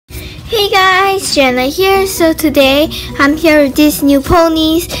Hey guys, Jeana here. So today I'm here with these new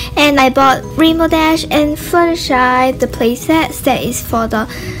ponies, and I bought Rainbow Dash and Fluttershy, the playsets that is for the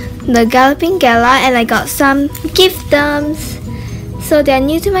Galloping Gala, and I got some giftums. So they're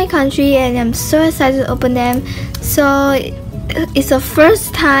new to my country and I'm so excited to open them. So it's the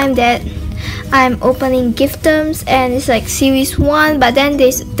first time that I'm opening giftums, and it's like series 1, but then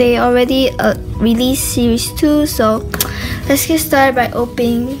they already released series 2. So let's get started by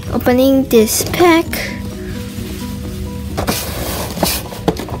opening this pack.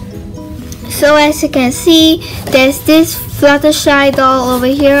 So as you can see, there's this Fluttershy doll over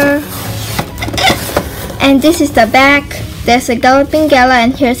here, and this is the back. There's a Galloping Gala,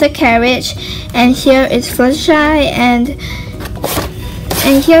 and here's a carriage, and here is Fluttershy, and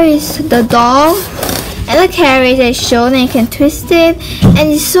here is the doll, and the carriage is shown, and you can twist it, and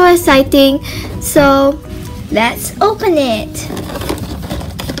it's so exciting. So let's open it.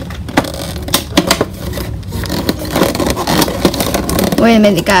 Wait a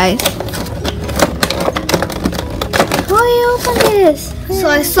minute, guys. How do you open this? So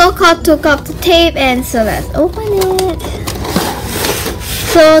I so-called took off the tape, and so let's open it.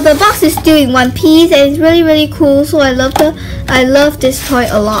 So the box is still in one piece, and it's really cool. So I love this toy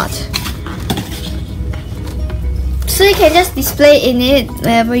a lot. So you can just display in it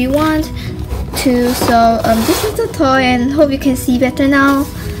wherever you want to. So this is the toy, and hope you can see better now.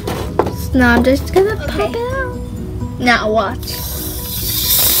 So now I'm just gonna pop it out. Now watch.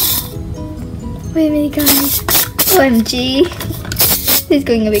 Wait a minute, guys. OMG. This is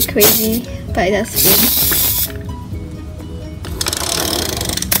going a bit crazy, but that's good.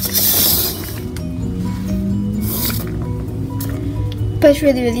 But it's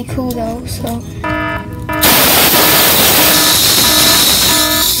really cool though, so.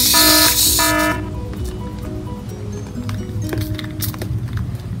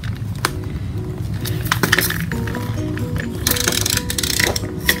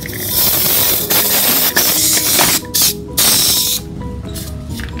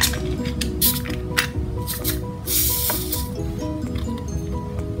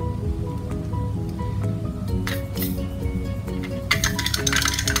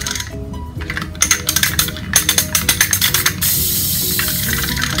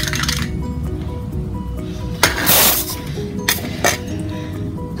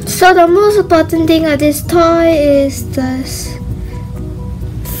 So the most important thing of this toy is this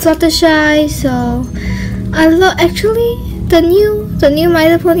Fluttershy. So I love, actually the new My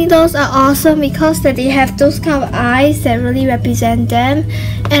Little Pony dolls are awesome because that they have those kind of eyes that really represent them,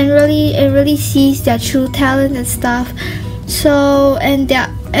 and it really sees their true talent and stuff. So and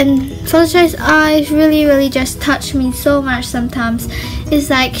Fluttershy's eyes really just touch me so much sometimes. It's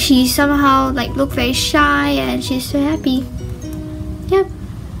like she somehow like look very shy, and she's so happy. Yep.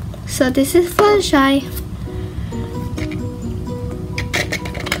 So this is Fluttershy.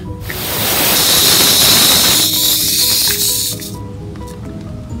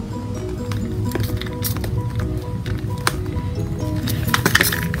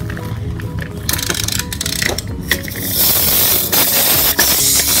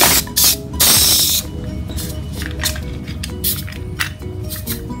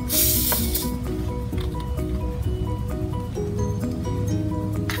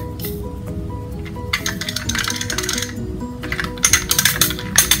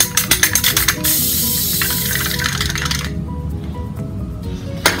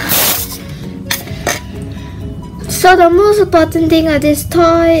 So the most important thing of this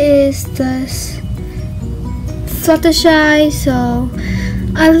toy is this Fluttershy. So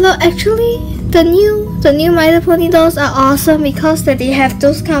I love, actually the new My Little Pony dolls are awesome because that they have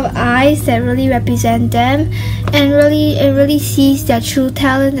those kind of eyes that really represent them, and it really sees their true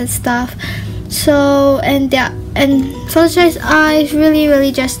talent and stuff. So and Fluttershy's eyes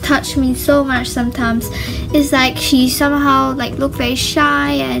really just touch me so much sometimes. It's like she somehow like look very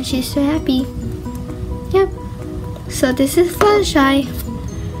shy, and she's so happy. Yep. So this is Fluttershy.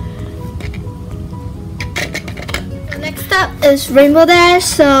 Next up is Rainbow Dash.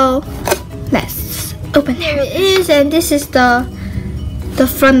 So let's open it. Here it is, and this is the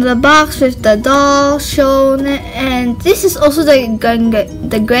front of the box with the doll shown, and this is also the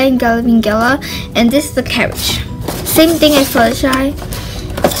Grand Galloping Gala, and this is the carriage. Same thing as Fluttershy.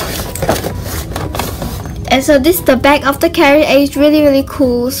 And so this is the back of the carriage, and it's really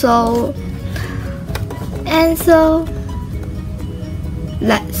cool. So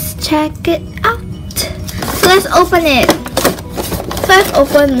let's check it out. So let's open it. So I've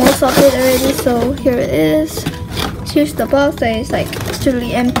opened most of it already, so here it is. Here's the box that is like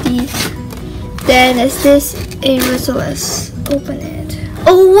totally empty. Then there's this area, so let's open it.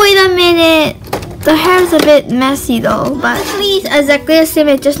 Oh, wait a minute. The hair is a bit messy though, but it's exactly the same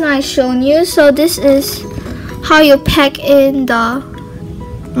as just now I shown you. So this is how you pack in the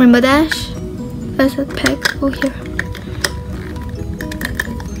Rainbow Dash. There's a pack over here.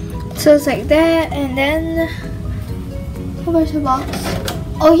 So it's like that, and then where's the box?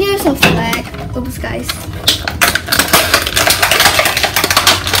 Oh, here's a flag. Oops, guys.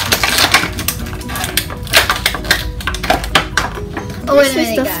 Oh, this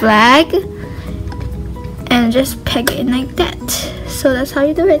is the flag, and just peg it in like that. So that's how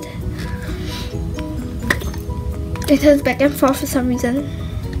you do it. It turns back and forth for some reason.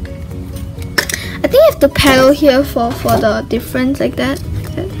 I think you have to pedal here for the difference, like that.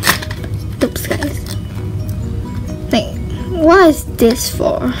 Oops, guys. Like, what is this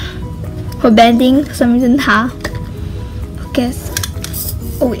for? For bending for some reason, huh? I guess.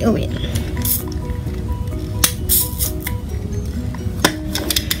 Oh wait.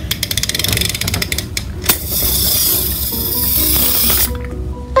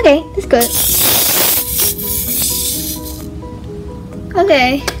 Okay, that's good.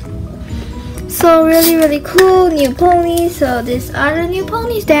 Okay. So really cool new ponies. So these are the new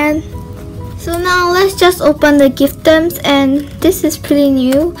ponies then. So now let's just open the gift items, and this is pretty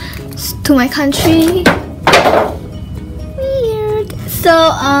new to my country. Weird.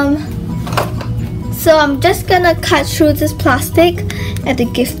 So I'm just gonna cut through this plastic at the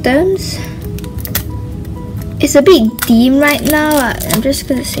gift items. It's a bit dim right now. I'm just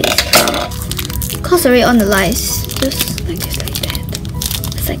gonna say it's cause already on the lights. Just like this, like that.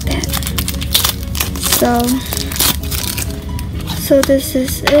 It's like that. So this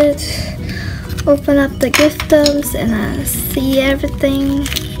is it. Open up the gift items and I see everything.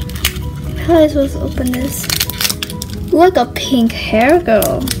 How am I supposed to open this? Look, a pink hair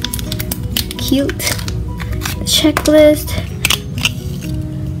girl. Cute. Checklist.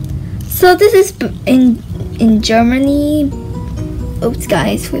 So this is in Germany. Oops,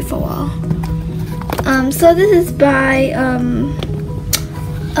 guys, wait for a while. So this is by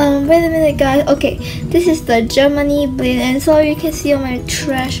wait a minute, guys. Okay, this is the Germany blend, and so you can see all my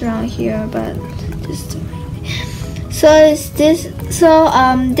trash around here, but just so is this. So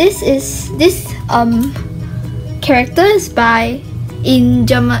this character is by in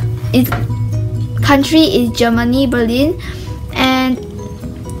German. Its country is Germany, Berlin, and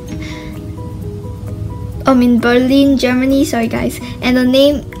in Berlin, Germany. Sorry, guys. And the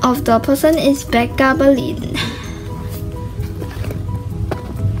name of the person is Becca Berlin.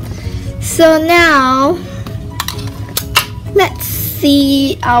 So now let's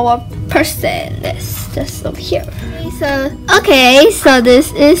see our person. Let's just over here. So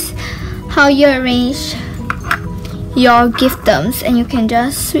this is how you arrange your gift items, and you can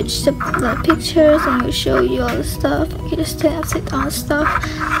just switch the pictures and it will show you all the stuff. You just turn upside down stuff.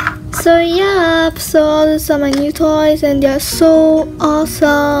 So yeah, so these are my new toys and they're so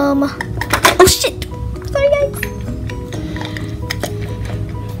awesome. Oh shit! Sorry, guys.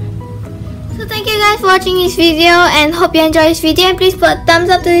 So thank you guys for watching this video, and hope you enjoyed this video, and please put a thumbs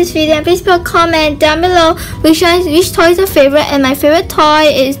up to this video, and please put a comment down below which toy is your favorite. And my favorite toy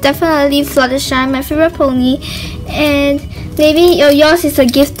is definitely Fluttershy, my favorite pony, and maybe yours is a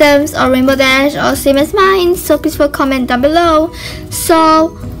gift items or Rainbow Dash or same as mine. So please put a comment down below.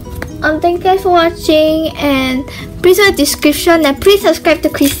 So thank you guys for watching, and please read the description, and please subscribe to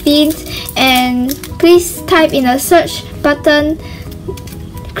Christine's, and please type in the search button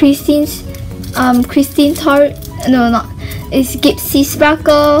Christine's Christine Tor, no, not, it's Gypsy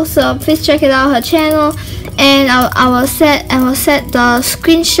Sparkle. So please check it out, her channel, and I will set the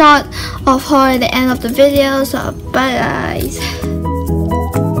screenshot of her at the end of the video. So bye guys.